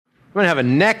I'm going to have a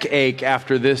neck ache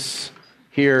after this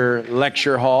here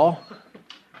lecture hall.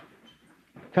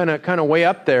 Kind of way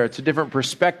up there. It's a different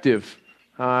perspective.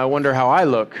 I wonder how I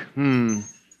look. I'm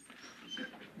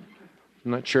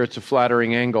not sure it's a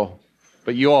flattering angle,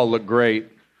 but you all look great.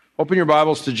 Open your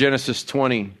Bibles to Genesis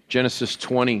 20. Genesis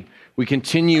 20. We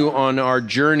continue on our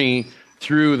journey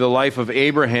through the life of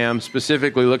Abraham,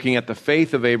 specifically looking at the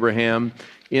faith of Abraham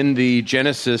in the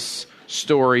Genesis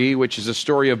story, which is a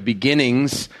story of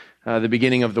beginnings. The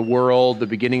beginning of the world, the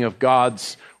beginning of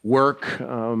God's work,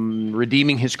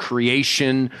 redeeming his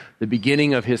creation, the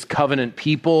beginning of his covenant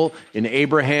people in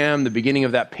Abraham, the beginning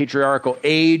of that patriarchal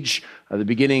age, the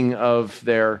beginning of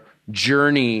their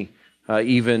journey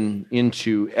even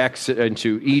into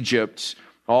Egypt.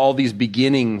 All these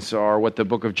beginnings are what the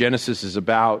book of Genesis is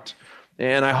about.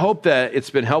 And I hope that it's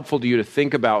been helpful to you to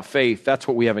think about faith. That's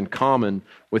what we have in common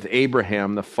with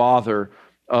Abraham, the father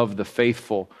of the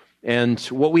faithful. And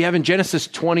what we have in Genesis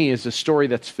 20 is a story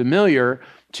that's familiar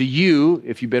to you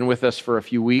if you've been with us for a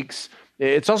few weeks.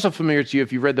 It's also familiar to you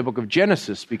if you've read the book of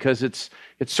Genesis because it's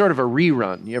sort of a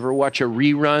rerun. You ever watch a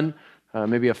rerun?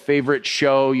 Maybe a favorite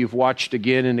show you've watched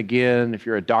again and again, if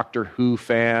you're a Doctor Who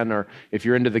fan, or if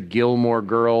you're into the Gilmore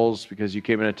Girls because you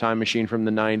came in a time machine from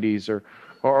the 90s,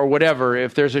 or whatever.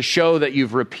 If there's a show that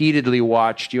you've repeatedly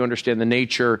watched, you understand the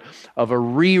nature of a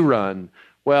rerun.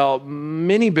 Well,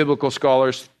 many biblical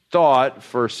scholars thought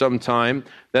for some time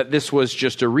that this was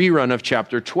just a rerun of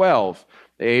chapter 12.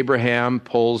 Abraham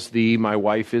pulls the "my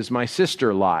wife is my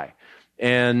sister" lie.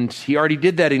 And he already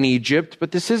did that in Egypt,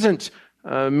 but this isn't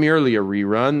merely a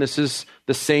rerun. This is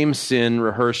the same sin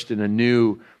rehearsed in a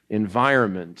new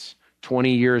environment.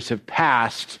 20 years have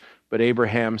passed, but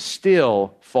Abraham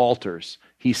still falters.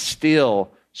 He still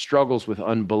struggles with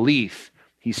unbelief.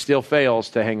 He still fails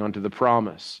to hang on to the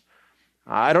promise.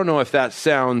 I don't know if that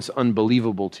sounds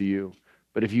unbelievable to you,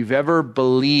 but if you've ever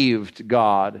believed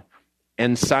God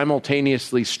and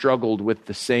simultaneously struggled with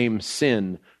the same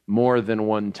sin more than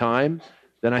one time,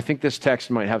 then I think this text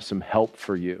might have some help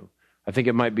for you. I think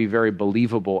it might be very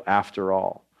believable after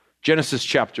all. Genesis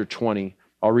chapter 20,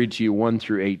 I'll read to you 1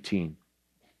 through 18.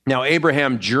 Now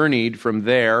Abraham journeyed from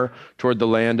there toward the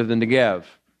land of the Negev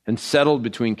and settled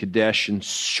between Kadesh and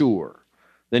Shur.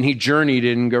 Then he journeyed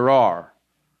in Gerar.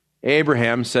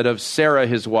 Abraham said of Sarah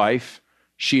his wife,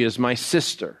 "She is my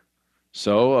sister."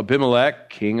 So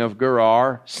Abimelech, king of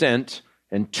Gerar, sent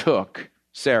and took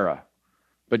Sarah.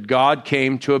 But God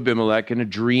came to Abimelech in a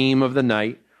dream of the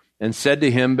night and said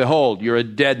to him, "Behold, you're a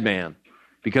dead man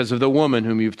because of the woman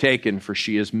whom you've taken, for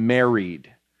she is married."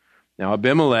 Now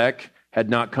Abimelech had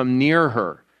not come near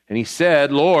her, and he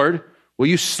said, "Lord, will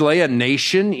you slay a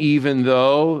nation even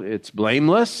though it's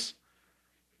blameless?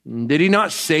 Did he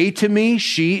not say to me,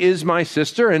 'She is my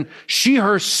sister'? And she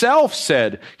herself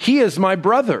said, 'He is my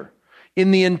brother.'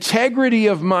 In the integrity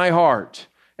of my heart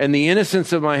and the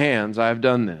innocence of my hands, I have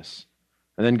done this."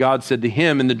 And then God said to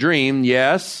him in the dream,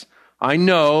 "Yes, I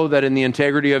know that in the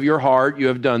integrity of your heart you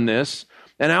have done this,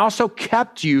 and I also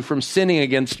kept you from sinning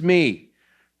against me.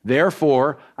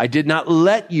 Therefore, I did not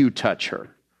let you touch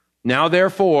her. Now,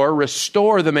 therefore,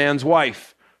 restore the man's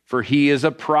wife, for he is a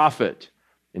prophet.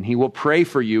 And he will pray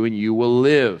for you, and you will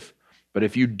live. But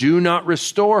if you do not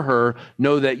restore her,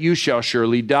 know that you shall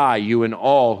surely die, you and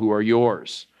all who are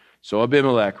yours." So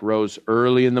Abimelech rose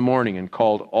early in the morning and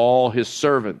called all his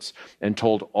servants and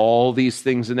told all these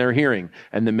things in their hearing,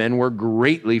 and the men were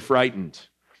greatly frightened.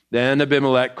 Then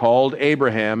Abimelech called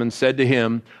Abraham and said to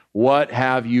him, "What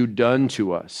have you done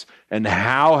to us? And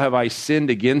how have I sinned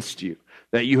against you,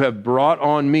 that you have brought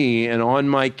on me and on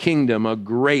my kingdom a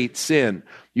great sin?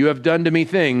 You have done to me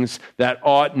things that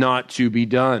ought not to be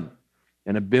done."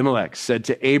 And Abimelech said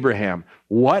to Abraham,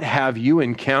 "What have you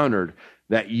encountered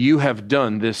that you have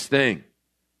done this thing?"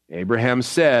 Abraham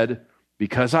said,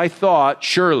 "Because I thought,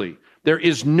 surely there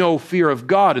is no fear of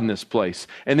God in this place,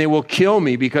 and they will kill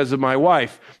me because of my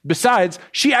wife. Besides,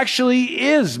 she actually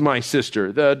is my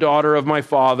sister, the daughter of my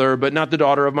father, but not the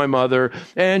daughter of my mother,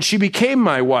 and she became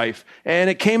my wife.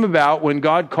 And it came about when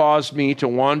God caused me to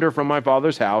wander from my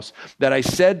father's house that I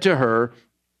said to her,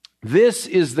 'This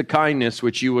is the kindness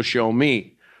which you will show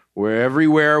me.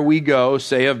 Wherever we go,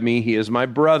 say of me, he is my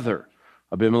brother.'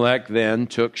 Abimelech then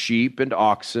took sheep and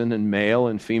oxen and male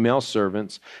and female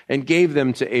servants and gave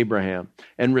them to Abraham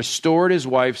and restored his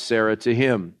wife Sarah to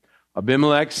him.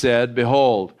 Abimelech said,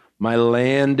 'Behold, my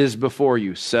land is before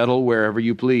you. Settle wherever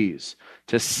you please.'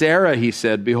 To Sarah he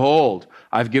said, 'Behold,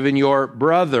 I've given your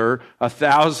brother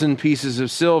 1,000 pieces of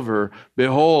silver.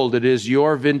 Behold, it is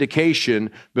your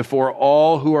vindication before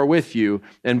all who are with you,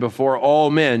 and before all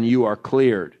men you are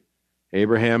cleared.'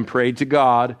 Abraham prayed to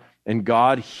God, And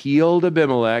God healed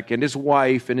Abimelech and his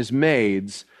wife and his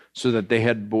maids so that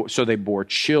they bore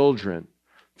children.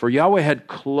 For Yahweh had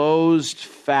closed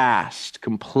fast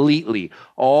completely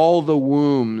all the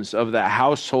wombs of the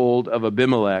household of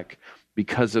Abimelech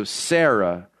because of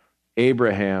Sarah,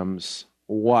 Abraham's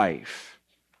wife.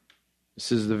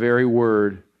 This is the very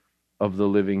word of the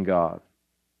living God.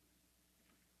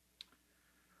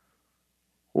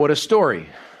 What a story.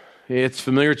 It's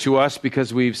familiar to us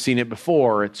because we've seen it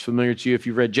before. It's familiar to you if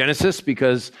you've read Genesis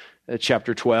because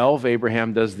chapter 12,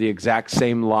 Abraham does the exact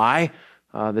same lie.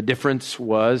 The difference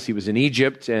was he was in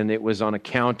Egypt, and it was on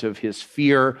account of his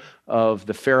fear of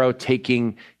the Pharaoh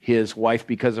taking his wife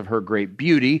because of her great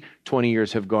beauty. 20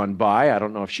 years have gone by. I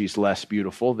don't know if she's less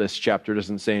beautiful. This chapter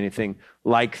doesn't say anything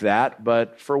like that.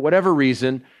 But for whatever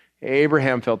reason,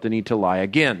 Abraham felt the need to lie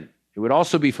again. It would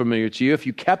also be familiar to you if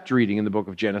you kept reading in the book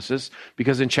of Genesis,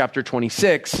 because in chapter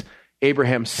 26,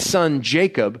 Abraham's son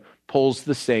Jacob pulls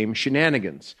the same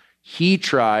shenanigans. He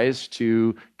tries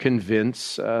to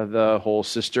convince the whole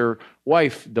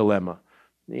sister-wife dilemma.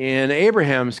 In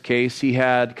Abraham's case, he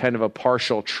had kind of a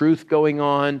partial truth going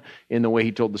on in the way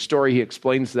he told the story. He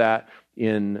explains that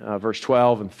in verse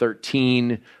 12 and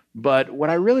 13. But what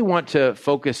I really want to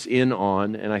focus in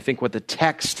on, and I think what the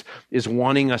text is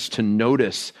wanting us to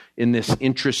notice in this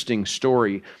interesting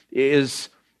story, is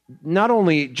not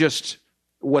only just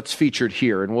what's featured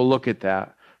here, and we'll look at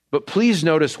that, but please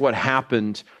notice what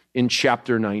happened in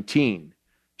chapter 19.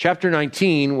 Chapter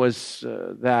 19 was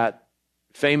that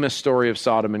famous story of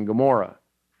Sodom and Gomorrah.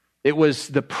 It was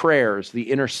the prayers,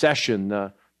 the intercession,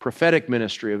 the prophetic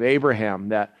ministry of Abraham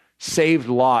that saved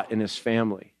Lot and his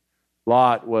family.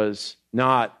 Lot was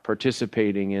not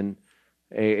participating in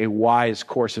a wise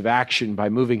course of action by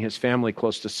moving his family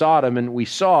close to Sodom, and we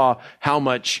saw how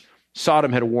much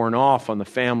Sodom had worn off on the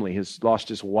family. He's lost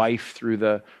his wife through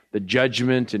the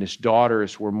judgment, and his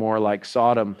daughters were more like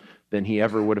Sodom than he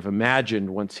ever would have imagined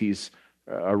once he's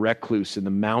a recluse in the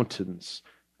mountains.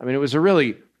 I mean, it was a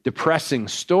really depressing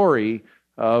story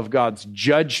of God's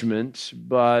judgment,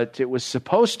 but it was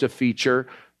supposed to feature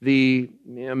the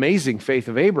amazing faith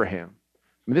of Abraham.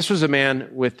 I mean, this was a man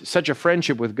with such a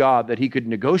friendship with God that he could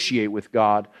negotiate with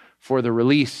God for the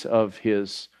release of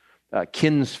his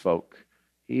kinsfolk.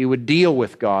 He would deal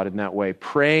with God in that way,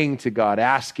 praying to God,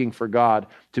 asking for God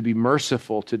to be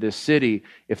merciful to this city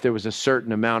if there was a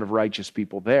certain amount of righteous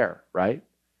people there, right?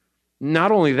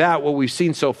 Not only that, what we've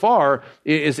seen so far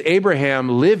is Abraham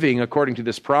living according to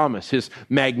this promise, his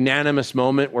magnanimous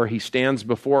moment where he stands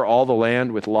before all the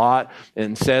land with Lot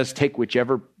and says, take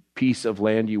whichever piece of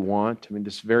land you want. I mean,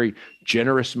 this very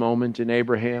generous moment in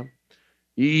Abraham.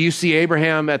 You see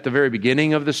Abraham at the very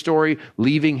beginning of the story,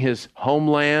 leaving his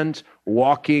homeland,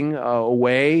 walking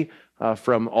away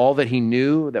from all that he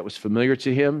knew that was familiar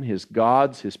to him, his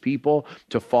gods, his people,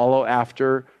 to follow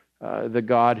after the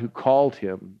God who called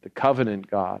him, the covenant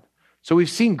God. So we've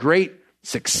seen great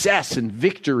success and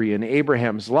victory in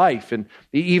Abraham's life. And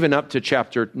even up to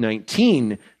chapter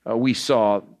 19, we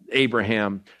saw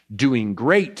Abraham doing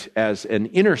great as an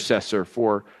intercessor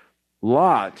for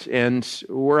Lot. And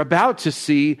we're about to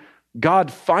see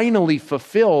God finally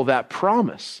fulfill that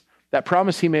promise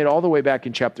he made all the way back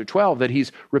in chapter 12, that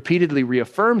he's repeatedly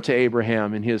reaffirmed to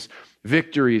Abraham in his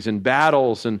victories and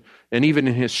battles and even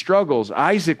in his struggles.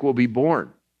 Isaac will be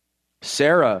born.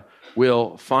 Sarah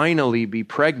will finally be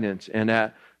pregnant. And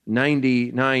at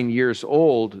 99 years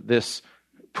old, this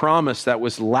promise that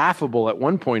was laughable at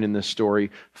one point in this story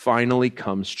finally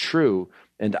comes true,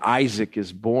 and Isaac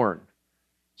is born.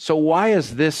 So why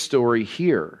is this story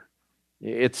here?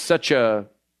 It's such a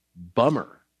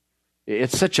bummer.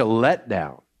 It's such a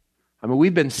letdown. I mean,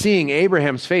 we've been seeing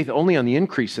Abraham's faith only on the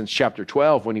increase since chapter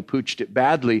 12 when he pooched it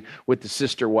badly with the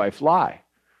sister-wife lie.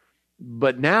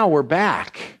 But now we're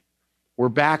back. We're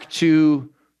back to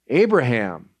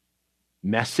Abraham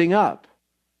messing up.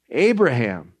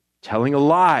 Abraham telling a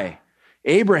lie.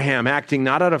 Abraham acting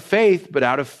not out of faith, but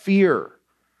out of fear.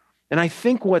 And I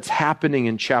think what's happening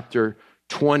in chapter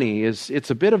 20 it's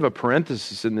a bit of a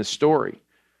parenthesis in this story.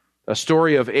 A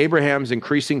story of Abraham's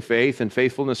increasing faith and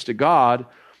faithfulness to God,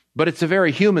 but it's a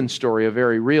very human story, a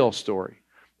very real story.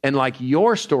 And like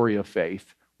your story of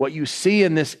faith, what you see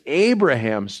in this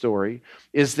Abraham story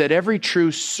is that every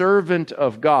true servant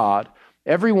of God,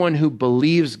 everyone who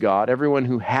believes God, everyone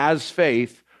who has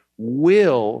faith,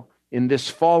 will, in this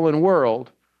fallen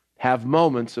world, have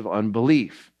moments of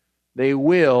unbelief. They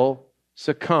will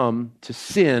succumb to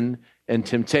sin and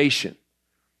temptation.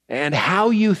 And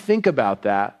how you think about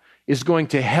that is going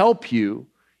to help you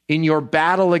in your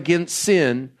battle against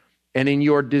sin and in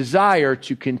your desire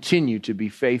to continue to be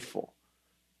faithful.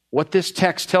 What this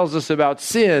text tells us about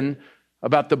sin,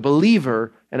 about the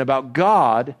believer, and about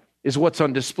God is what's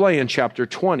on display in chapter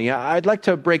 20. I'd like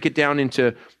to break it down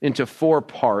into 4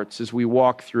 parts as we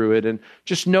walk through it and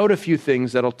just note a few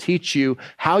things that'll teach you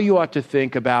how you ought to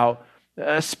think about,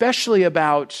 especially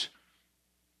about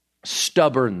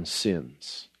stubborn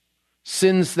sins,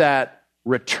 sins that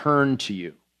return to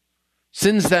you,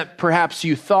 sins that perhaps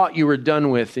you thought you were done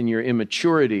with in your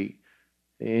immaturity,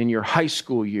 in your high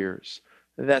school years,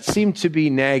 that seem to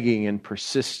be nagging and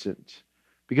persistent.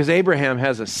 Because Abraham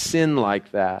has a sin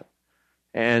like that,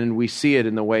 and we see it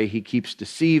in the way he keeps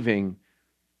deceiving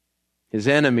his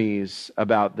enemies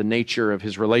about the nature of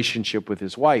his relationship with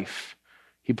his wife.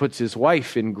 He puts his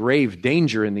wife in grave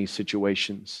danger in these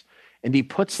situations, and he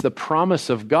puts the promise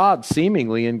of God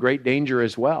seemingly in great danger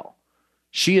as well.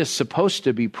 She is supposed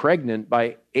to be pregnant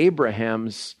by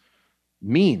Abraham's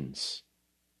means.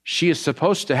 She is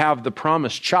supposed to have the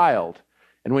promised child,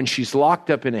 and when she's locked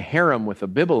up in a harem with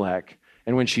Abimelech,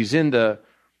 and when she's in the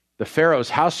Pharaoh's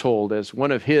household as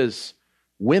one of his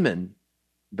women,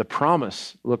 the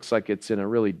promise looks like it's in a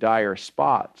really dire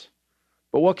spot.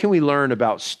 But what can we learn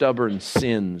about stubborn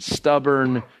sins?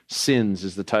 Stubborn sins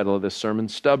is the title of this sermon.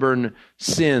 Stubborn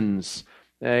sins.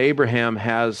 Abraham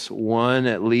has one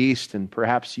at least, and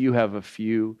perhaps you have a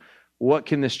few. What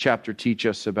can this chapter teach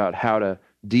us about how to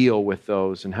deal with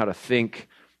those and how to think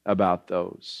about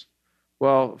those?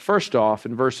 Well, first off,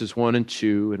 in verses 1 and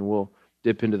 2, and we'll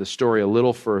dip into the story a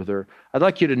little further, I'd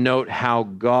like you to note how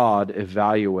God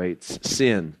evaluates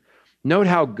sin. Note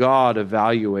how God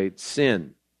evaluates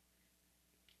sin.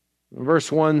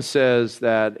 Verse 1 says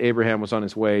that Abraham was on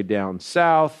his way down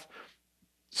south,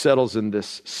 settles in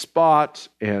this spot,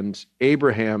 and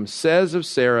Abraham says of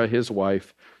Sarah, his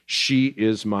wife, "She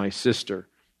is my sister."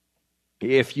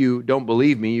 If you don't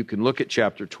believe me, you can look at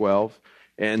chapter 12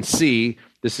 and see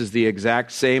this is the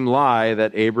exact same lie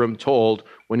that Abram told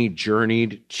when he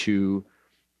journeyed to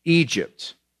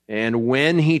Egypt. And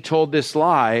when he told this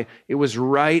lie, it was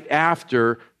right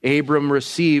after Abram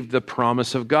received the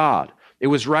promise of God. It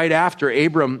was right after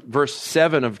Abram, verse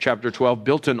 7 of chapter 12,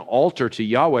 built an altar to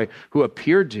Yahweh who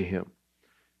appeared to him.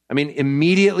 I mean,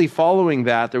 immediately following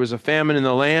that, there was a famine in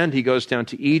the land. He goes down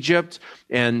to Egypt,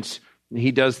 and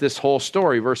he does this whole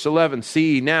story. Verse 11,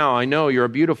 "See, now I know you're a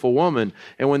beautiful woman,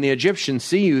 and when the Egyptians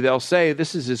see you, they'll say,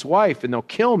 'This is his wife,' and they'll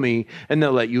kill me, and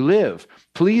they'll let you live.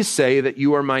 Please say that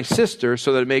you are my sister,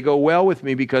 so that it may go well with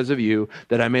me because of you,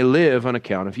 that I may live on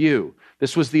account of you."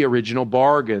 This was the original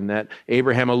bargain that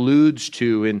Abraham alludes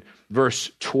to in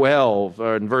verse 12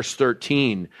 or in verse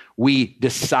 13. We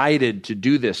decided to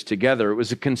do this together. It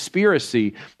was a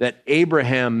conspiracy that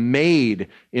Abraham made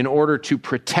in order to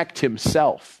protect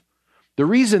himself. The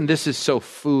reason this is so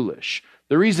foolish,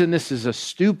 the reason this is a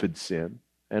stupid sin,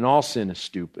 and all sin is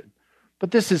stupid,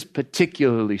 but this is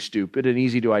particularly stupid and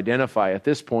easy to identify at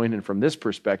this point and from this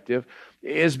perspective,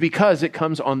 is because it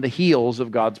comes on the heels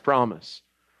of God's promise.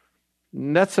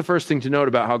 And that's the first thing to note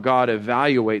about how God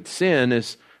evaluates sin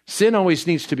is sin always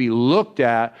needs to be looked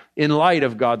at in light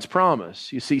of God's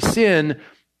promise. You see, sin,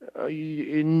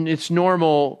 in its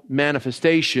normal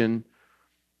manifestation,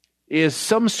 is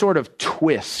some sort of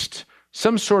twist,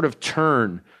 some sort of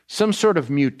turn, some sort of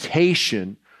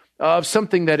mutation of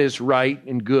something that is right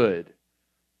and good.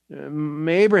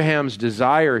 Abraham's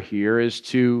desire here is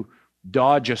to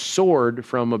dodge a sword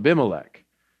from Abimelech.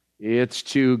 It's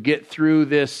to get through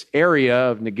this area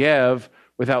of Negev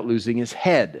without losing his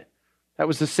head. That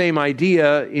was the same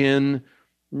idea in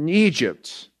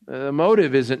Egypt. The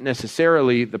motive isn't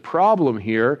necessarily the problem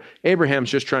here. Abraham's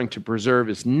just trying to preserve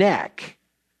his neck.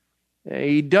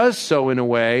 He does so in a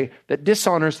way that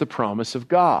dishonors the promise of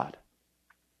God.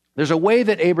 There's a way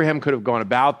that Abraham could have gone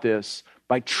about this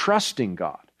by trusting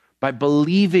God, by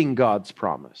believing God's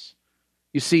promise.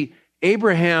 You see,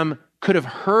 Abraham could have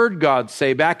heard God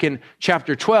say back in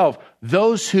chapter 12,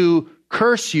 "Those who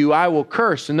curse you, I will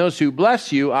curse, and those who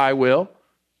bless you, I will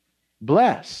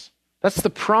bless." That's the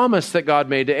promise that God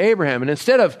made to Abraham. And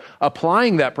instead of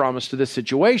applying that promise to this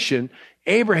situation,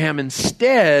 Abraham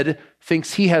instead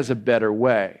thinks he has a better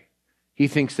way. He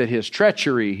thinks that his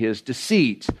treachery, his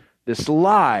deceit, this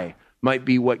lie might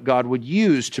be what God would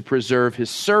use to preserve his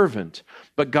servant.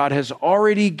 But God has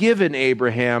already given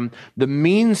Abraham the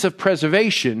means of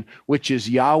preservation, which is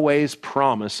Yahweh's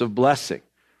promise of blessing.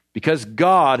 Because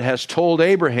God has told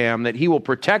Abraham that he will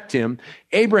protect him,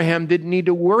 Abraham didn't need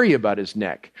to worry about his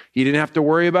neck. He didn't have to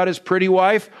worry about his pretty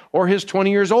wife or his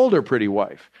 20 years older pretty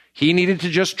wife. He needed to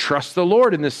just trust the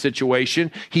Lord in this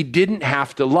situation. He didn't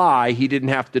have to lie. He didn't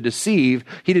have to deceive.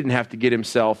 He didn't have to get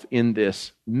himself in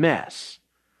this mess.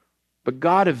 But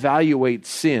God evaluates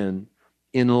sin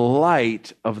in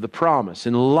light of the promise,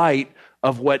 in light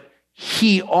of what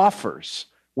he offers.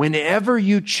 Whenever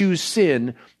you choose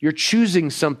sin, you're choosing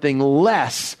something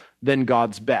less than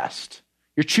God's best.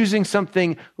 You're choosing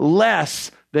something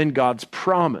less than God's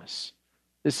promise.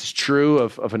 This is true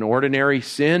of an ordinary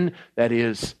sin that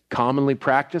is commonly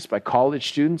practiced by college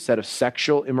students, that of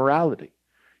sexual immorality.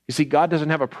 You see, God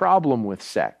doesn't have a problem with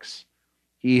sex.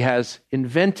 He has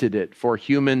invented it for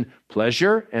human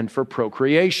pleasure and for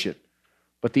procreation.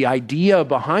 But the idea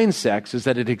behind sex is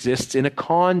that it exists in a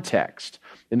context,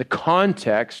 in the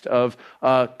context of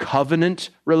a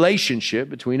covenant relationship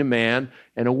between a man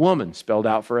and a woman, spelled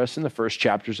out for us in the first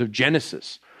chapters of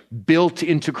Genesis. Built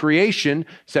into creation,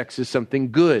 sex is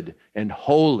something good and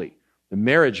holy. The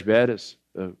marriage bed, as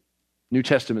the New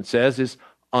Testament says, is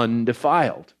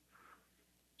undefiled.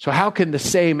 So how can the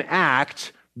same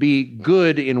act be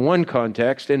good in one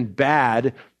context and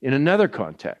bad in another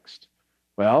context?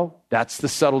 Well, that's the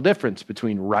subtle difference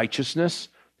between righteousness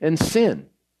and sin.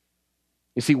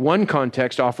 You see, one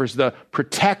context offers the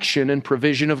protection and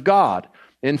provision of God.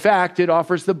 In fact, it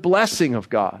offers the blessing of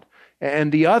God.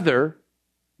 And the other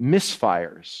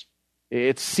misfires.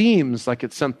 It seems like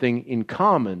it's something in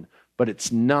common, but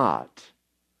it's not.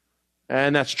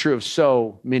 And that's true of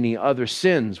so many other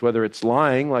sins, whether it's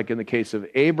lying, like in the case of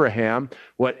Abraham.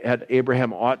 What had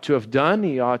Abraham ought to have done?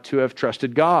 He ought to have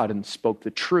trusted God and spoke the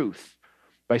truth.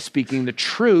 By speaking the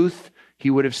truth, he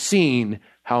would have seen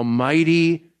how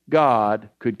mighty God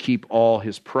could keep all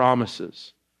his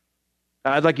promises.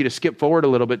 I'd like you to skip forward a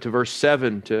little bit to verse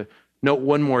 7 to note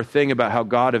one more thing about how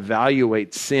God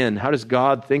evaluates sin. How does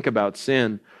God think about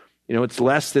sin? You know, it's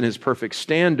less than his perfect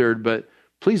standard, but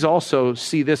please also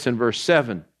see this in verse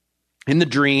 7. In the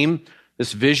dream,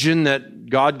 this vision that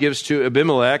God gives to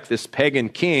Abimelech, this pagan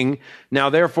king, now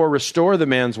therefore restore the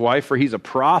man's wife, for he's a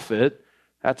prophet.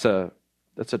 That's a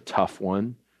tough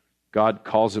one. God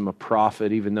calls him a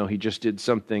prophet, even though he just did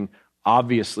something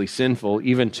obviously sinful,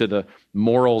 even to the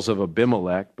morals of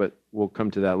Abimelech, but we'll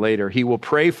come to that later. He will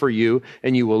pray for you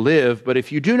and you will live, but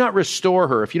if you do not restore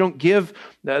her, if you don't give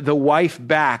the wife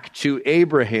back to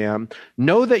Abraham,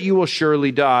 know that you will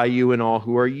surely die, you and all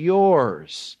who are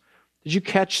yours. Did you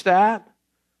catch that?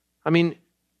 I mean,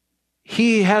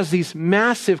 he has these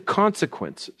massive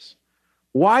consequences.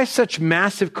 Why such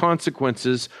massive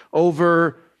consequences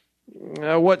over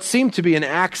what seemed to be an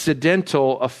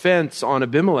accidental offense on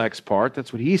Abimelech's part?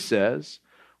 That's what he says.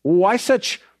 Why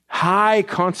such high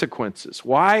consequences?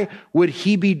 Why would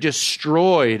he be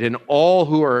destroyed and all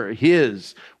who are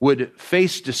his would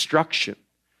face destruction?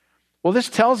 Well, this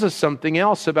tells us something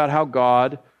else about how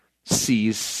God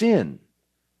sees sin.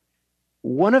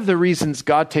 One of the reasons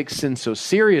God takes sin so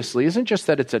seriously isn't just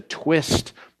that it's a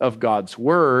twist of God's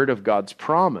word, of God's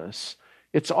promise.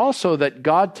 It's also that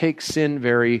God takes sin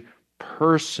very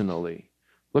personally.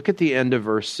 Look at the end of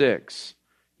verse 6.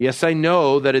 Yes, I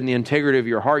know that in the integrity of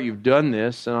your heart you've done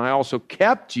this, and I also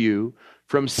kept you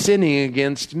from sinning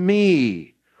against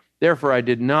me. Therefore, I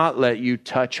did not let you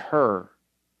touch her.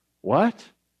 What?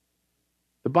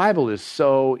 The Bible is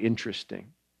so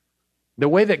interesting. The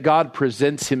way that God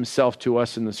presents himself to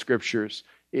us in the scriptures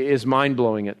is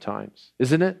mind-blowing at times,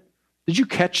 isn't it? Did you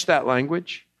catch that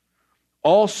language?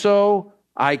 Also,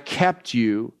 I kept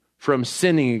you from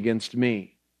sinning against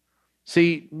me.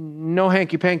 See, no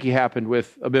hanky-panky happened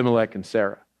with Abimelech and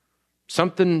Sarah.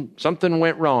 Something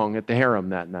went wrong at the harem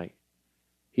that night.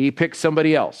 He picked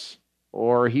somebody else,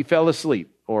 or he fell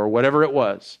asleep, or whatever it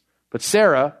was. But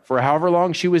Sarah, for however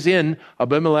long she was in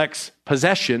Abimelech's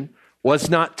possession, was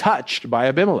not touched by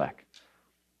Abimelech.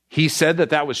 He said that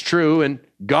that was true, and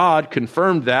God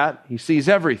confirmed that. He sees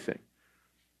everything.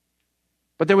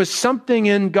 But there was something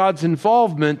in God's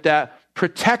involvement that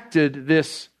protected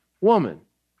this woman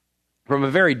from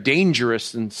a very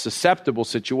dangerous and susceptible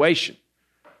situation.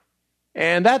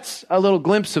 And that's a little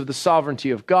glimpse of the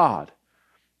sovereignty of God.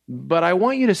 But I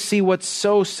want you to see what's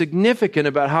so significant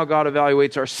about how God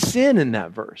evaluates our sin in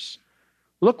that verse.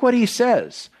 Look what he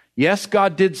says. Yes,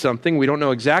 God did something. We don't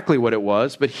know exactly what it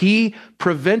was, but he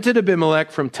prevented Abimelech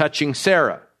from touching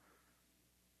Sarah.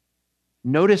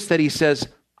 Notice that he says,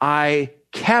 I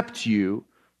kept you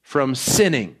from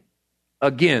sinning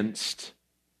against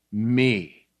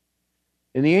me.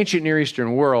 In the ancient Near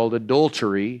Eastern world,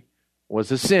 adultery was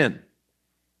a sin.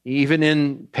 Even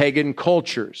in pagan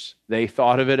cultures, they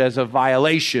thought of it as a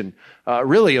violation,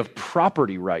 really of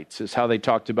property rights, is how they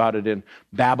talked about it in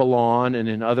Babylon and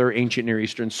in other ancient Near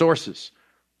Eastern sources.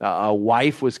 A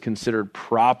wife was considered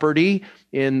property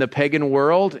in the pagan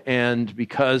world, and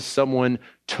because someone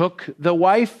took the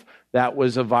wife, that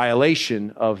was a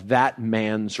violation of that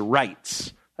man's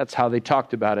rights. That's how they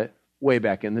talked about it way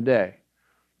back in the day.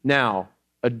 Now,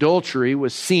 adultery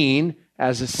was seen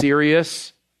as a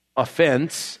serious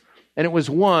offense, and it was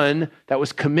one that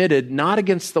was committed not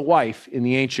against the wife in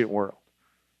the ancient world.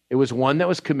 It was one that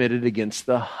was committed against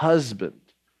the husband.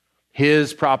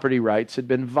 His property rights had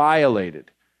been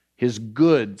violated. His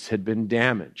goods had been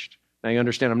damaged. Now you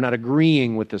understand, I'm not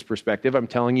agreeing with this perspective. I'm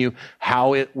telling you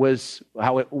how it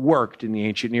worked in the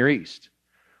ancient Near East.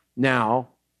 Now,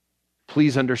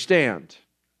 please understand,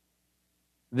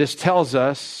 this tells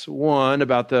us, one,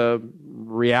 about the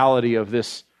reality of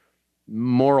this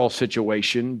moral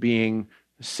situation being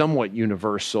somewhat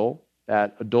universal,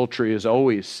 that adultery is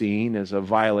always seen as a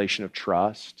violation of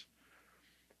trust.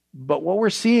 But what we're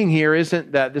seeing here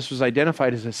isn't that this was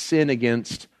identified as a sin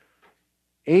against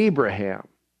Abraham,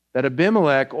 that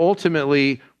Abimelech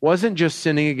ultimately wasn't just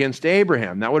sinning against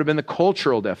Abraham. That would have been the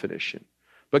cultural definition.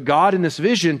 But God in this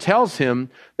vision tells him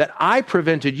that I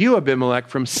prevented you, Abimelech,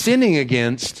 from sinning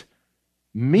against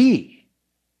me.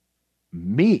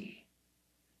 Me.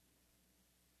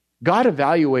 God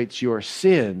evaluates your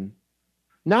sin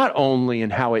not only in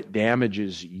how it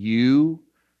damages you,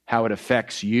 how it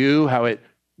affects you, how it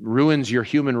ruins your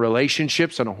human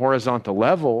relationships on a horizontal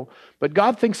level, but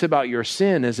God thinks about your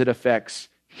sin as it affects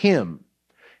him.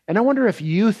 And I wonder if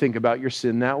you think about your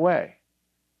sin that way.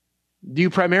 Do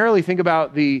you primarily think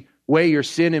about the way your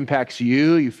sin impacts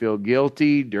you? You feel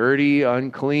guilty, dirty,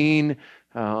 unclean,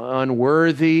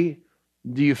 unworthy?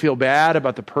 Do you feel bad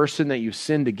about the person that you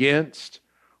sinned against?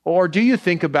 Or do you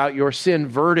think about your sin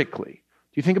vertically?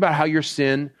 Do you think about how your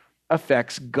sin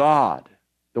affects God,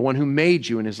 the one who made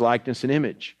you in his likeness and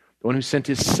image, the one who sent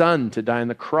his son to die on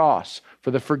the cross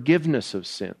for the forgiveness of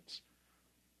sins?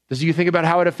 Do you think about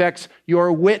how it affects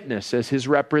your witness as his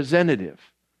representative?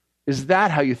 Is that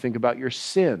how you think about your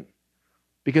sin?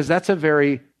 Because that's a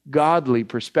very godly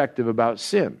perspective about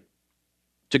sin.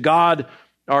 To God,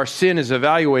 our sin is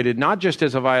evaluated not just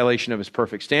as a violation of his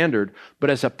perfect standard, but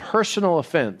as a personal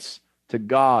offense to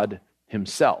God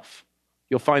himself.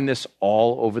 You'll find this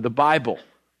all over the Bible.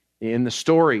 In the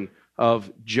story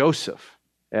of Joseph,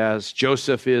 as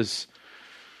Joseph is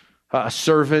a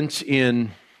servant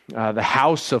in the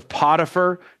house of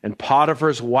Potiphar, and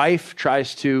Potiphar's wife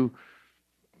tries to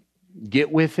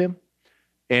get with him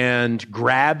and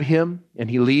grab him, and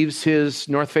he leaves his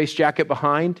North Face jacket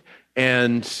behind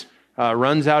and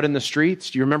runs out in the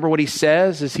streets. Do you remember what he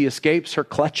says as he escapes her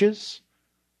clutches?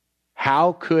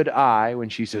 How could I, when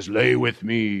she says, "Lay with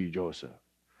me, Joseph."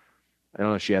 I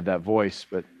don't know if she had that voice,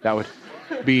 but that would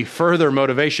be further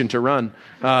motivation to run.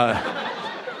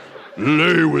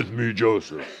 Lay with me,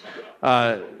 Joseph.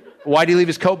 Why did he leave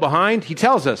his coat behind? He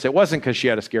tells us it wasn't because she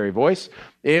had a scary voice.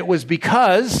 It was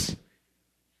because,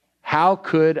 how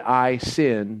could I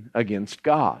sin against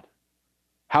God?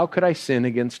 How could I sin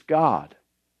against God?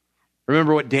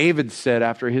 Remember what David said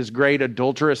after his great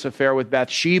adulterous affair with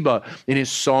Bathsheba in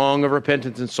his song of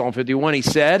repentance in Psalm 51. He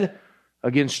said,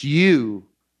 "Against you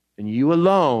and you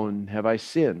alone have I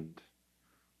sinned."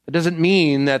 It doesn't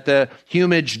mean that the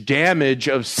human damage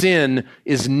of sin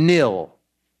is nil.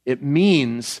 It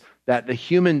means that the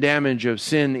human damage of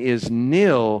sin is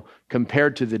nil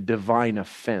compared to the divine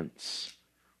offense.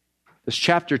 This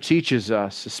chapter teaches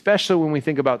us, especially when we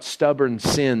think about stubborn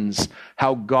sins,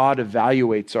 how God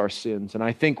evaluates our sins. And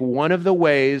I think one of the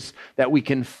ways that we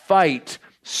can fight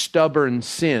stubborn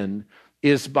sin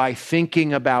is by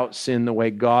thinking about sin the way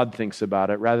God thinks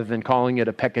about it, rather than calling it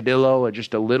a peccadillo, or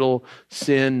just a little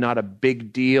sin, not a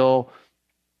big deal.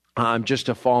 I'm just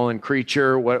a fallen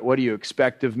creature. What do you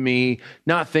expect of me?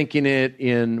 Not thinking it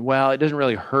in, well, it doesn't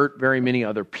really hurt very many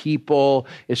other people.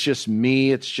 It's just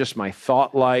me. It's just my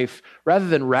thought life. Rather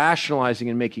than rationalizing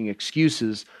and making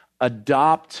excuses,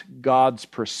 adopt God's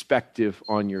perspective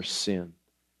on your sin.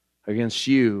 Against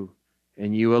you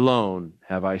and you alone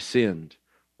have I sinned.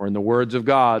 Or in the words of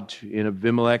God in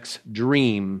Abimelech's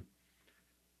dream,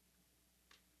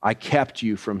 I kept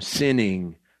you from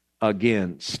sinning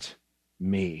against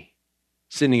me.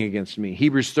 Sinning against me.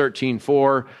 Hebrews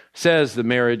 13:4 says the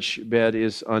marriage bed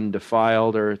is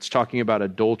undefiled, or it's talking about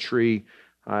adultery.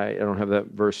 I don't have that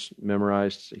verse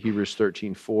memorized. Hebrews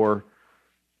 13:4.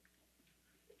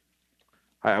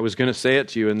 I was going to say it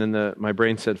to you, and then my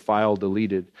brain said file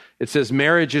deleted. It says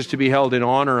marriage is to be held in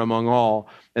honor among all,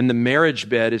 and the marriage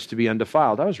bed is to be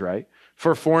undefiled. I was right.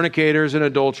 For fornicators and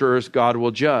adulterers, God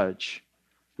will judge.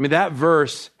 I mean, that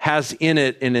verse has in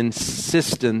it an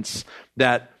insistence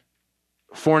that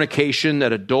fornication,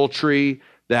 that adultery,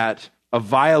 that a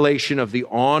violation of the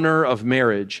honor of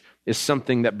marriage is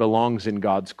something that belongs in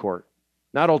God's court,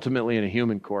 not ultimately in a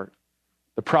human court.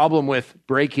 The problem with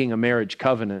breaking a marriage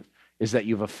covenant is that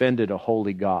you've offended a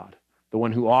holy God, the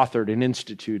one who authored and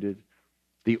instituted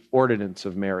the ordinance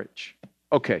of marriage.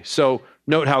 Okay, so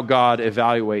note how God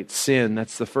evaluates sin.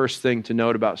 That's the first thing to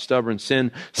note about stubborn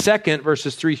sin. Second,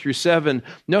 verses 3 through 7,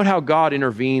 note how God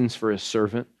intervenes for his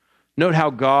servant. Note how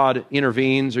God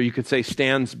intervenes, or you could say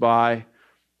stands by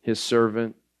his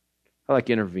servant. I like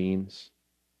intervenes.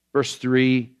 Verse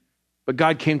 3, but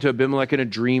God came to Abimelech in a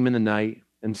dream in the night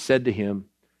and said to him,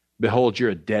 behold, you're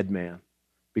a dead man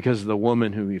because of the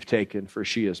woman whom you've taken, for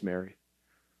she is married.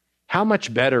 How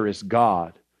much better is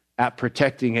God at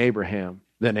protecting Abraham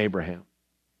than Abraham?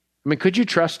 I mean, could you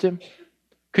trust him?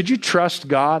 Could you trust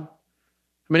God?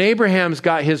 I mean, Abraham's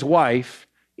got his wife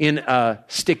in a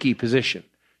sticky position.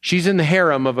 She's in the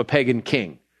harem of a pagan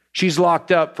king. She's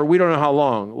locked up for we don't know how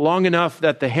long enough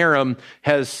that the harem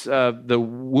has, the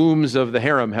wombs of the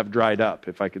harem have dried up,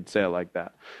 if I could say it like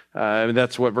that.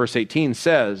 That's what verse 18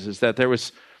 says, is that there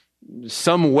was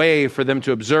some way for them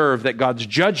to observe that God's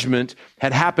judgment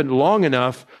had happened long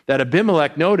enough that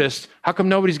Abimelech noticed, how come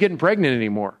nobody's getting pregnant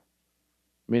anymore?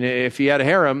 I mean, if he had a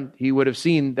harem, he would have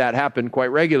seen that happen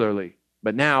quite regularly.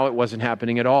 But now it wasn't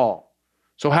happening at all.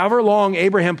 So however long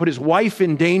Abraham put his wife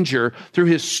in danger through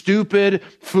his stupid,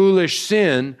 foolish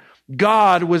sin,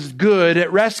 God was good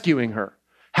at rescuing her.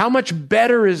 How much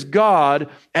better is God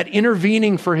at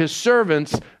intervening for his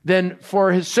servants than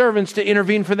for his servants to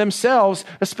intervene for themselves,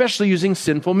 especially using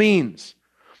sinful means?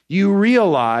 You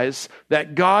realize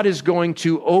that God is going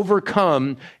to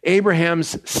overcome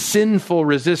Abraham's sinful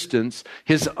resistance,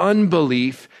 his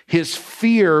unbelief, his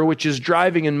fear, which is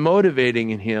driving and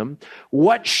motivating in him.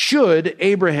 What should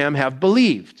Abraham have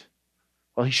believed?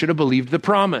 Well, he should have believed the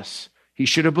promise. He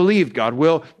should have believed God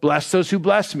will bless those who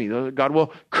bless me. God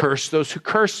will curse those who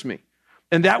curse me.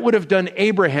 And that would have done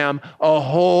Abraham a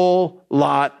whole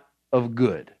lot of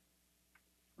good.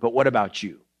 But what about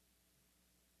you?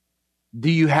 Do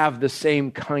you have the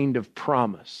same kind of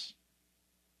promise?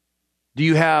 Do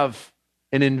you have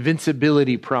an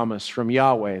invincibility promise from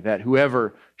Yahweh that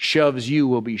whoever shoves you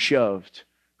will be shoved,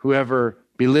 whoever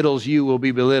belittles you will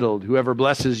be belittled, whoever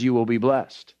blesses you will be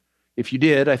blessed? If you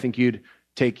did, I think you'd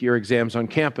take your exams on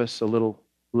campus a little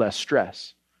less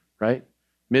stress, right?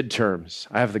 Midterms,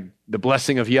 I have the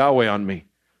blessing of Yahweh on me.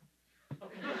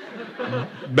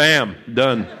 Bam,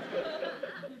 done.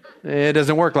 It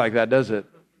doesn't work like that, does it?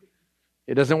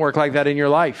 It doesn't work like that in your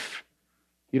life.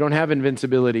 You don't have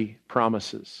invincibility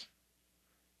promises.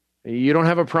 You don't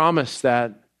have a promise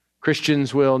that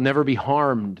Christians will never be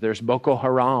harmed. There's Boko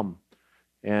Haram,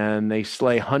 and they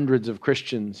slay hundreds of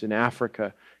Christians in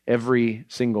Africa every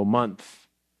single month.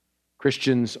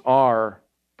 Christians are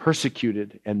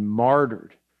persecuted and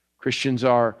martyred. Christians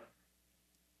are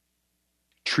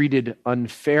treated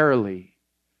unfairly.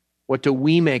 What do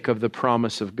we make of the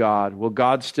promise of God? Will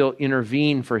God still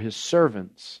intervene for his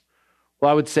servants? Well,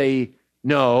 I would say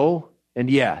no and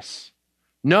yes.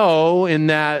 No, in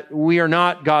that we are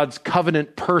not God's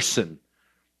covenant person.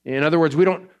 In other words, we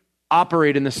don't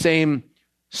operate in the same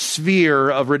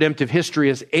sphere of redemptive history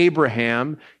as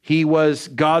Abraham. He was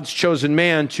God's chosen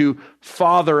man to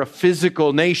father a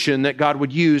physical nation that God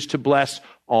would use to bless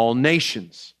all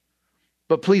nations.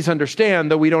 But please understand,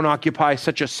 though we don't occupy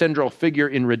such a central figure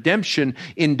in redemption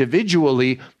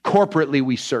individually, corporately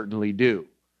we certainly do.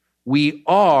 We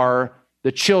are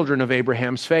the children of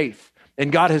Abraham's faith.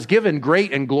 And God has given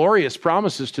great and glorious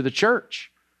promises to the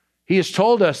church. He has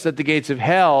told us that the gates of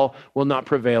hell will not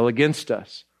prevail against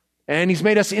us. And he's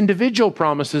made us individual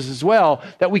promises as well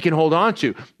that we can hold on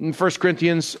to. In 1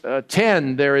 Corinthians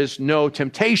 10, there is no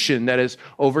temptation that has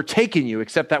overtaken you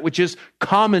except that which is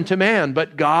common to man.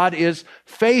 But God is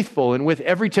faithful, and with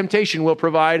every temptation will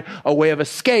provide a way of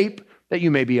escape that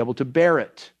you may be able to bear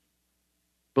it.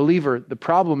 Believer, the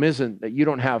problem isn't that you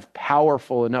don't have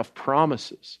powerful enough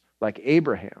promises like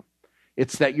Abraham.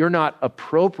 It's that you're not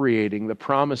appropriating the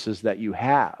promises that you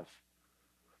have.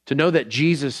 To know that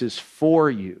Jesus is for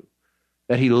you,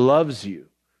 that he loves you,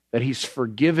 that he's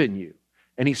forgiven you,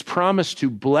 and he's promised to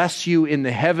bless you in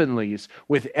the heavenlies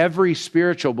with every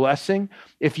spiritual blessing.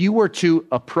 If you were to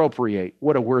appropriate,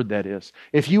 what a word that is,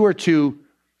 if you were to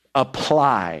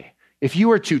apply, if you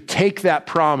were to take that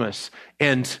promise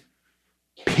and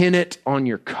pin it on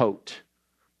your coat,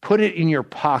 put it in your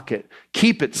pocket,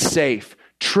 keep it safe,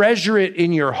 treasure it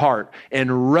in your heart,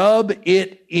 and rub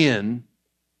it in,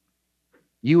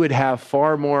 you would have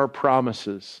far more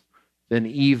promises than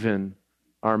even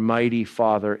our mighty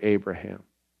father Abraham.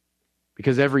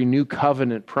 Because every new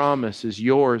covenant promise is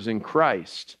yours in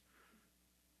Christ.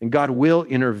 And God will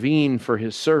intervene for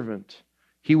his servant.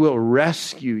 He will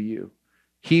rescue you.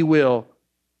 He will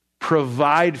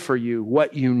provide for you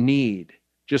what you need,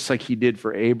 just like he did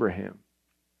for Abraham.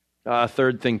 A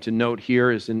third thing to note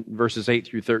here is in verses 8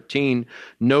 through 13.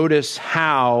 Notice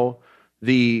how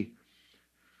my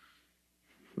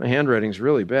handwriting's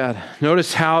really bad.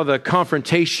 Notice how the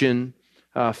confrontation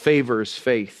favors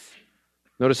faith.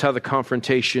 Notice how the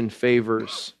confrontation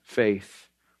favors faith.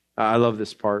 I love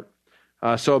this part.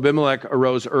 So Abimelech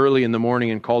arose early in the morning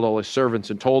and called all his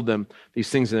servants and told them these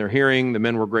things in their hearing. The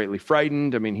men were greatly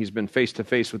frightened. I mean, he's been face to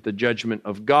face with the judgment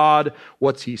of God.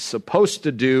 What's he supposed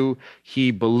to do?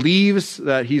 He believes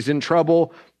that he's in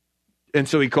trouble. And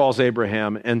so he calls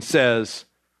Abraham and says,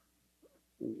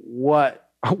 why?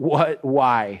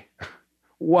 Why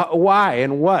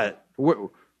and what?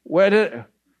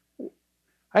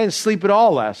 I didn't sleep at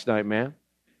all last night, man.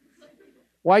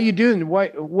 Why are you doing,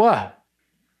 what?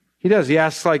 He does. He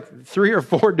asks like 3 or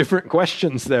 4 different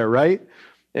questions there, right?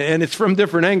 And it's from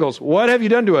different angles. What have you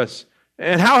done to us?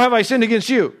 And how have I sinned against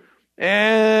you?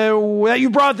 And that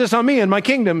you brought this on me and my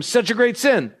kingdom, such a great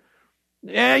sin.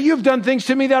 And you've done things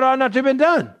to me that ought not to have been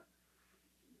done.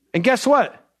 And guess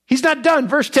what? He's not done.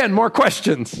 Verse 10, more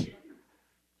questions.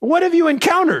 What have you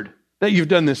encountered that you've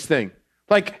done this thing?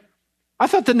 Like, I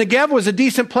thought the Negev was a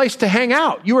decent place to hang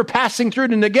out. You were passing through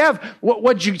the Negev.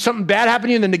 Something bad happened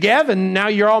to you in the Negev, and now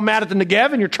you're all mad at the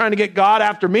Negev, and you're trying to get God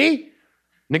after me?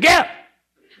 Negev!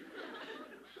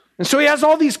 And so he has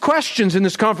all these questions in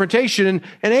this confrontation,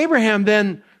 and Abraham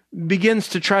then begins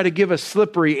to try to give a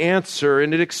slippery answer,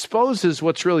 and it exposes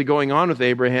what's really going on with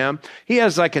Abraham. He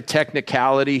has like a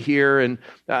technicality here, and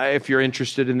if you're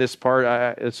interested in this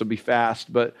part, this will be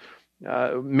fast, but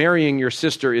marrying your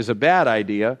sister is a bad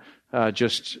idea.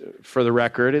 Just for the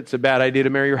record, it's a bad idea to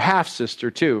marry your half-sister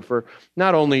too, for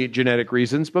not only genetic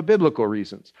reasons, but biblical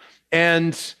reasons.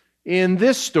 And in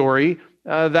this story,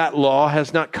 that law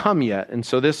has not come yet, and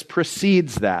so this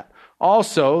precedes that.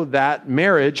 Also, that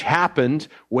marriage happened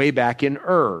way back in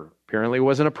Ur. Apparently it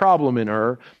wasn't a problem in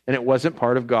Ur, and it wasn't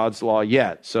part of God's law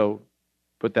yet. So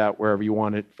put that wherever you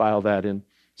want it, file that in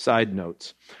side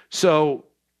notes. So,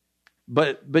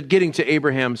 But getting to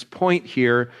Abraham's point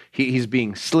here, he's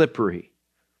being slippery.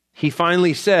 He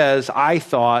finally says, I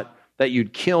thought that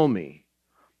you'd kill me.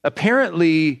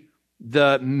 Apparently,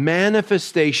 the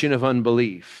manifestation of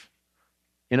unbelief,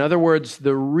 in other words,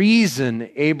 the reason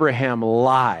Abraham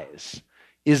lies,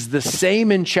 is the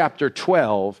same in chapter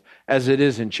 12 as it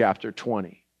is in chapter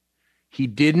 20. He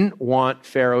didn't want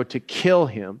Pharaoh to kill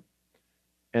him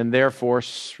and therefore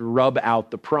rub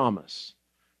out the promise.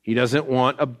 He doesn't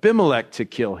want Abimelech to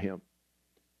kill him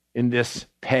in this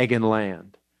pagan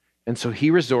land. And so he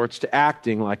resorts to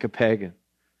acting like a pagan.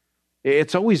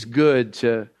 It's always good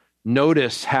to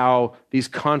notice how these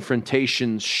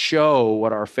confrontations show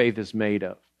what our faith is made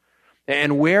of.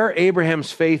 And where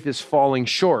Abraham's faith is falling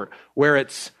short, where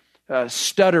it's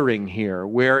stuttering here,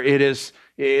 where it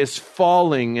is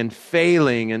falling and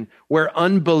failing, and where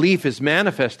unbelief is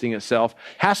manifesting itself,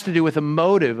 has to do with the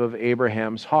motive of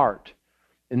Abraham's heart.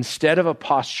 Instead of a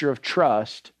posture of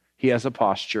trust, he has a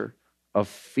posture of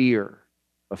fear.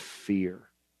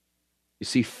 You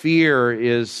see, fear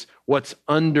is what's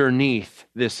underneath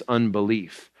this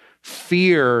unbelief.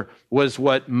 Fear was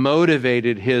what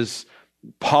motivated his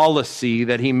policy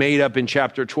that he made up in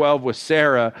chapter 12 with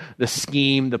Sarah, the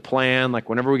scheme, the plan. Like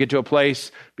whenever we get to a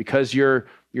place, because you're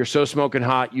so smoking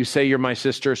hot, you say you're my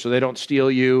sister so they don't steal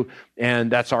you,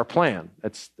 and that's our plan.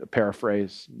 That's a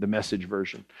paraphrase, the Message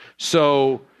version.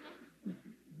 So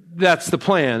that's the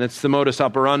plan. It's the modus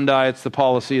operandi, it's the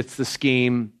policy, it's the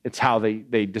scheme, it's how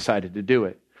they decided to do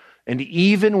it. And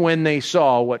even when they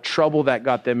saw what trouble that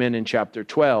got them in chapter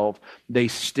 12, they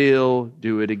still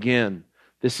do it again.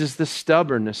 This is the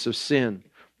stubbornness of sin.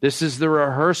 This is the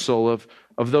rehearsal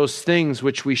of those things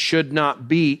which we should not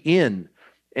be in.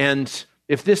 And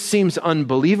if this seems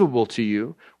unbelievable to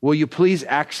you, will you please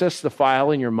access the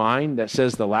file in your mind that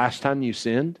says the last time you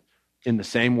sinned in the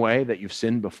same way that you've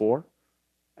sinned before?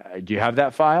 Do you have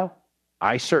that file?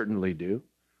 I certainly do.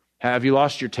 Have you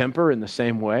lost your temper in the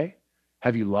same way?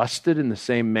 Have you lusted in the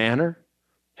same manner?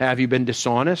 Have you been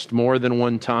dishonest more than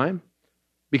one time?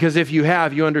 Because if you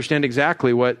have, you understand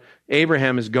exactly what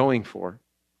Abraham is going for.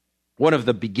 One of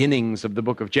the beginnings of the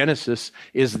book of Genesis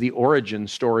is the origin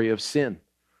story of sin.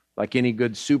 Like any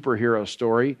good superhero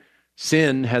story,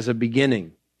 sin has a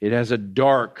beginning. It has a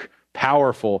dark,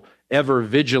 powerful, ever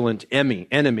vigilant enemy.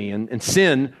 And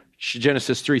sin,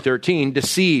 Genesis 3:13,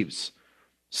 deceives.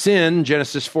 Sin,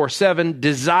 Genesis 4:7,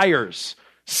 desires.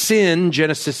 Sin,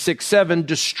 Genesis 6:7,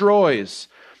 destroys.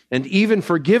 And even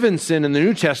forgiven sin in the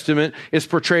New Testament is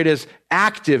portrayed as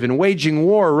active and waging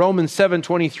war. Romans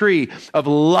 7:23, of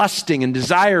lusting and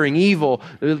desiring evil.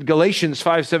 Galatians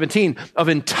 5:17, of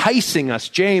enticing us.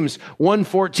 James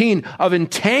 1:14, of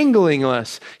entangling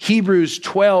us. Hebrews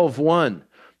 12:1,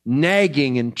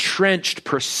 nagging, entrenched,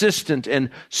 persistent, and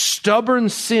stubborn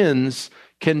sins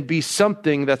can be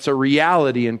something that's a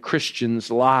reality in Christians'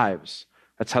 lives.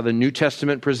 That's how the New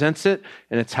Testament presents it,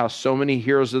 and it's how so many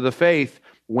heroes of the faith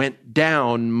went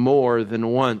down more than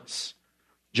once.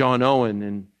 John Owen,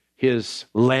 in his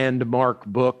landmark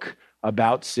book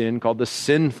about sin called The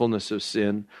Sinfulness of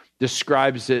Sin,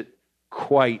 describes it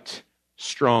quite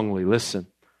strongly. Listen,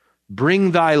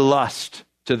 bring thy lust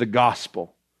to the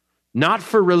gospel, not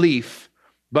for relief,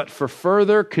 but for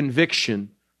further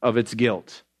conviction of its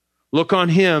guilt. Look on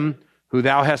him who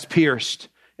thou hast pierced,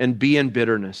 and be in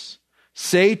bitterness.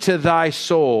 Say to thy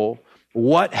soul,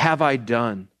 what have I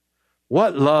done?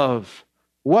 What love,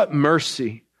 what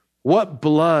mercy, what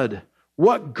blood,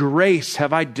 what grace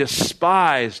have I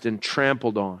despised and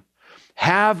trampled on?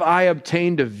 Have I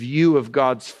obtained a view of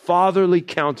God's fatherly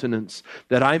countenance,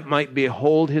 that I might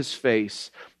behold his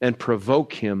face and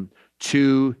provoke him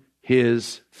to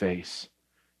his face?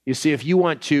 You see, if you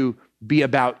want to be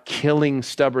about killing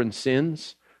stubborn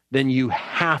sins, then you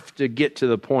have to get to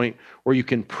the point where you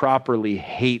can properly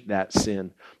hate that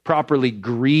sin, properly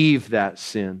grieve that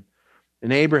sin.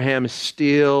 And Abraham is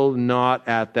still not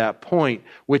at that point,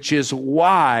 which is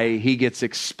why he gets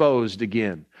exposed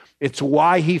again. It's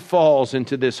why he falls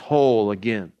into this hole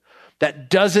again. That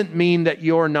doesn't mean that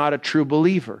you're not a true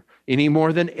believer, any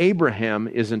more than Abraham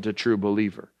isn't a true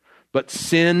believer. But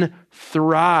sin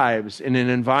thrives in an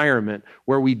environment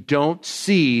where we don't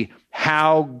see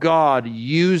how God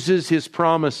uses his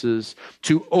promises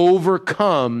to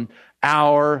overcome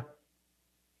our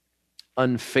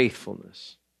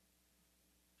unfaithfulness.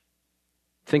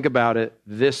 Think about it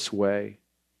this way.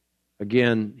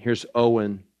 Again, here's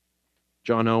Owen,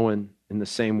 John Owen, in the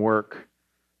same work.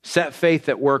 Set faith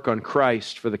at work on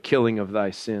Christ for the killing of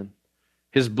thy sin.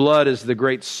 His blood is the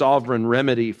great sovereign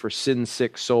remedy for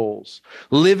sin-sick souls.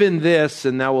 Live in this,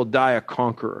 and thou wilt die a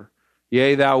conqueror.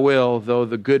 Yea, thou will, though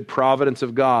the good providence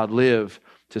of God, live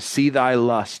to see thy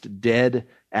lust dead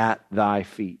at thy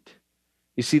feet.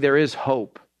 You see, there is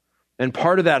hope. And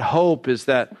part of that hope is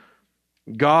that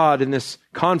God, in this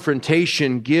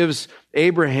confrontation, gives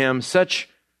Abraham such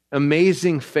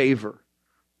amazing favor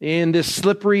in this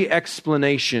slippery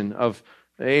explanation of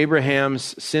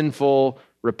Abraham's sinful,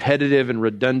 repetitive, and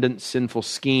redundant sinful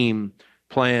scheme,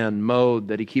 plan, mode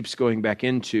that he keeps going back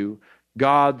into.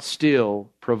 God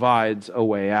still provides a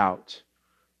way out.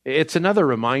 It's another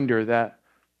reminder that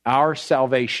our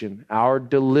salvation, our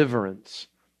deliverance,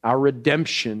 our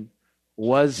redemption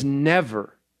was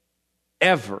never,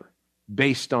 ever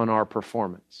based on our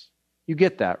performance. You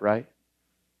get that, right?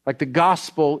 Like the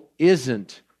gospel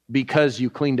isn't because you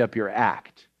cleaned up your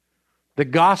act. The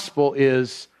gospel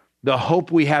is the hope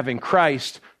we have in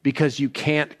Christ because you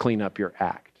can't clean up your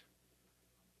act.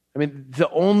 I mean, the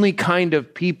only kind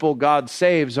of people God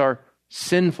saves are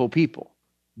sinful people,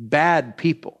 bad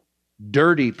people,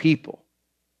 dirty people,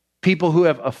 people who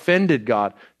have offended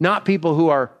God, not people who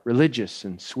are religious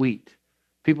and sweet,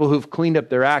 people who've cleaned up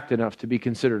their act enough to be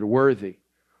considered worthy.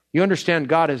 You understand,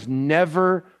 God has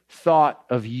never thought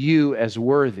of you as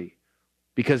worthy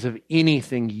because of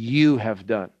anything you have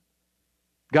done.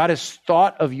 God has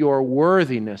thought of your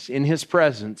worthiness in his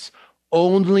presence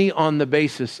only on the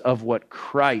basis of what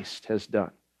Christ has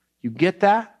done. You get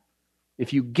that?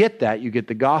 If you get that, you get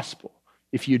the gospel.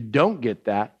 If you don't get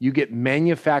that, you get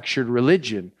manufactured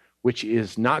religion, which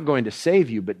is not going to save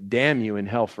you, but damn you in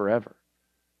hell forever.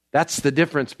 That's the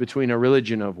difference between a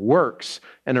religion of works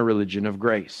and a religion of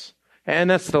grace. And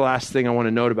that's the last thing I want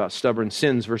to note about stubborn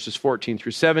sins, verses 14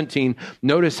 through 17.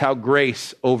 Notice how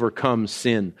grace overcomes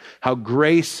sin. How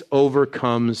grace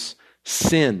overcomes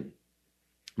sin.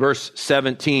 Verse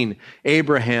 17,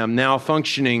 Abraham now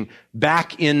functioning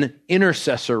back in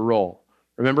intercessor role.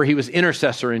 Remember, he was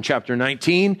intercessor in chapter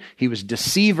 19. He was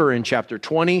deceiver in chapter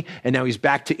 20. And now he's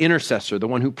back to intercessor, the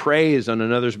one who prays on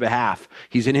another's behalf.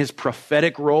 He's in his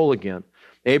prophetic role again.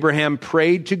 Abraham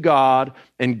prayed to God,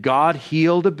 and God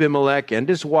healed Abimelech and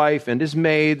his wife and his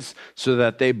maids so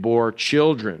that they bore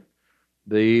children.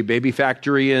 The baby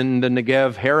factory in the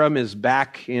Negev harem is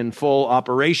back in full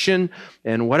operation,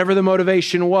 and whatever the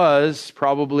motivation was,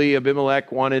 probably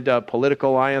Abimelech wanted a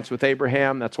political alliance with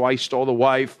Abraham. That's why he stole the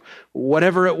wife.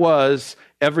 Whatever it was,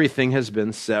 everything has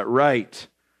been set right.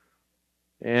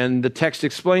 And the text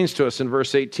explains to us in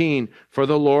verse 18, for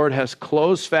the Lord has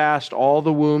closed fast all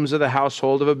the wombs of the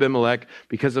household of Abimelech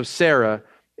because of Sarah,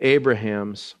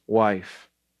 Abraham's wife.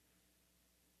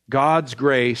 God's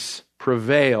grace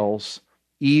prevails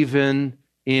even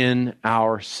in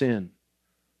our sin.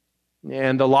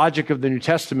 And the logic of the New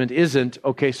Testament isn't,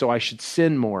 okay, so I should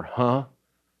sin more, huh?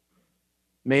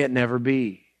 May it never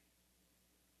be.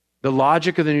 The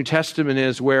logic of the New Testament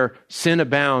is where sin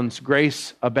abounds,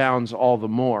 grace abounds all the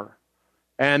more.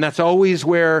 And that's always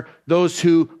where those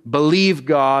who believe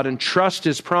God and trust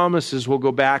His promises will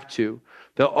go back to.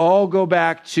 They'll all go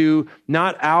back to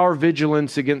not our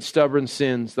vigilance against stubborn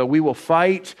sins, though we will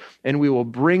fight and we will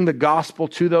bring the gospel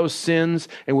to those sins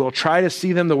and we'll try to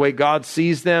see them the way God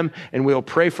sees them, and we'll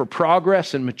pray for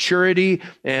progress and maturity,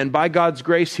 and by God's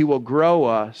grace He will grow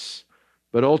us.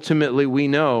 But ultimately we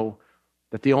know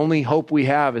that the only hope we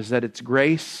have is that it's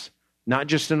grace, not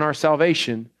just in our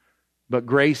salvation, but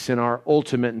grace in our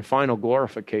ultimate and final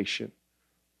glorification.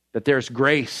 That there's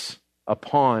grace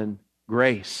upon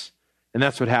grace. And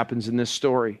that's what happens in this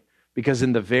story. Because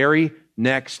in the very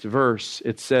next verse,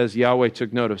 it says, Yahweh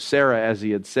took note of Sarah as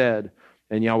He had said,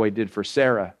 and Yahweh did for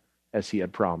Sarah as He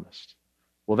had promised.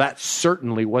 Well, that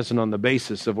certainly wasn't on the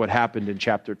basis of what happened in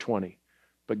chapter 20.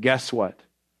 But guess what?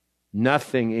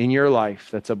 Nothing in your life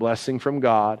that's a blessing from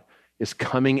God is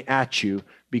coming at you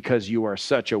because you are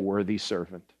such a worthy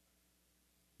servant.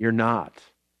 You're not.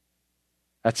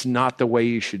 That's not the way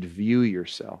you should view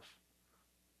yourself.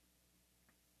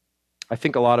 I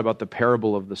think a lot about the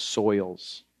parable of the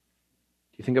soils.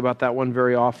 Do you think about that one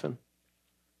very often?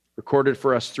 Recorded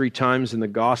for us 3 times in the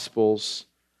Gospels.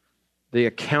 The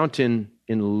account in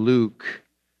Luke,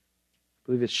 I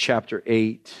believe it's chapter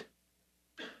 8,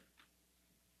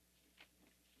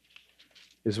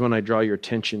 is one I draw your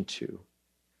attention to.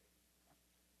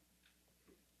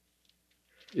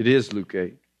 It is Luke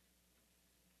 8.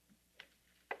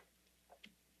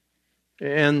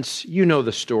 And you know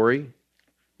the story.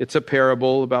 It's a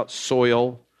parable about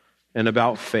soil and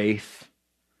about faith,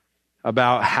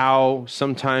 about how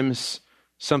sometimes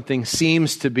something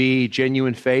seems to be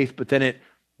genuine faith, but then it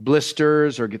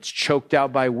blisters or gets choked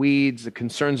out by weeds, the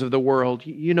concerns of the world.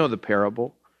 You know the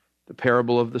parable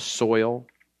of the soil.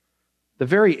 The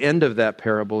very end of that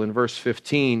parable in verse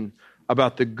 15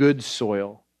 about the good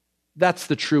soil, that's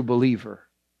the true believer.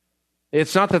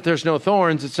 It's not that there's no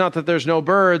thorns. It's not that there's no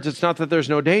birds. It's not that there's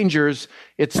no dangers.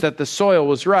 It's that the soil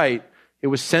was right. It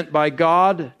was sent by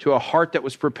God to a heart that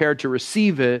was prepared to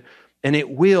receive it, and it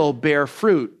will bear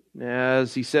fruit.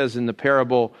 As He says in the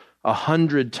parable,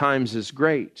 100 times as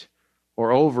great,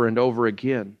 or over and over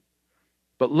again.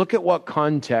 But look at what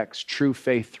context true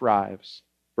faith thrives.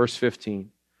 Verse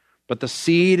 15. But the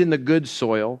seed in the good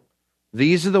soil,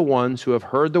 these are the ones who have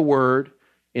heard the word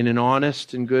in an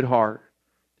honest and good heart,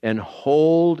 and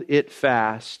hold it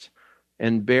fast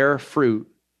and bear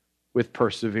fruit with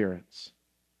perseverance.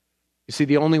 You see,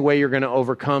 the only way you're going to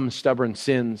overcome stubborn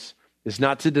sins is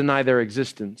not to deny their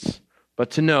existence, but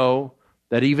to know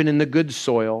that even in the good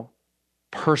soil,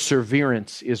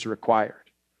 perseverance is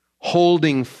required.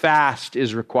 Holding fast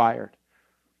is required.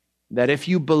 That if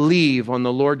you believe on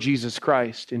the Lord Jesus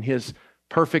Christ, in His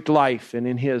perfect life and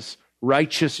in His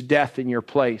righteous death in your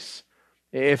place,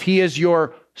 if He is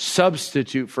your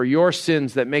substitute for your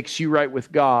sins that makes you right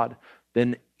with God,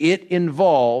 then it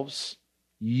involves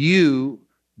you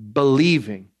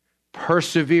believing,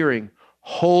 persevering,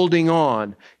 holding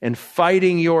on, and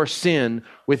fighting your sin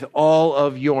with all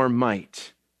of your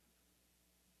might.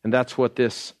 And that's what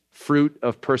this fruit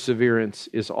of perseverance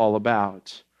is all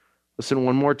about. Listen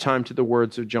one more time to the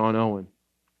words of John Owen.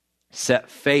 Set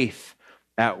faith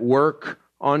at work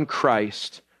on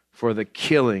Christ for the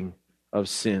killing of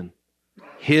sin.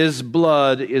 His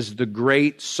blood is the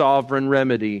great sovereign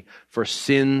remedy for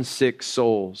sin-sick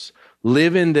souls.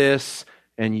 Live in this,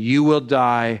 and you will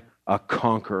die a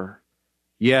conqueror.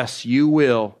 Yes, you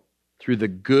will, through the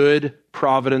good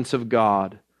providence of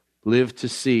God, live to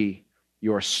see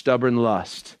your stubborn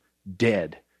lust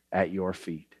dead at your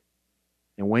feet.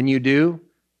 And when you do,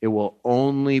 it will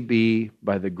only be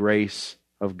by the grace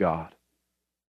of God.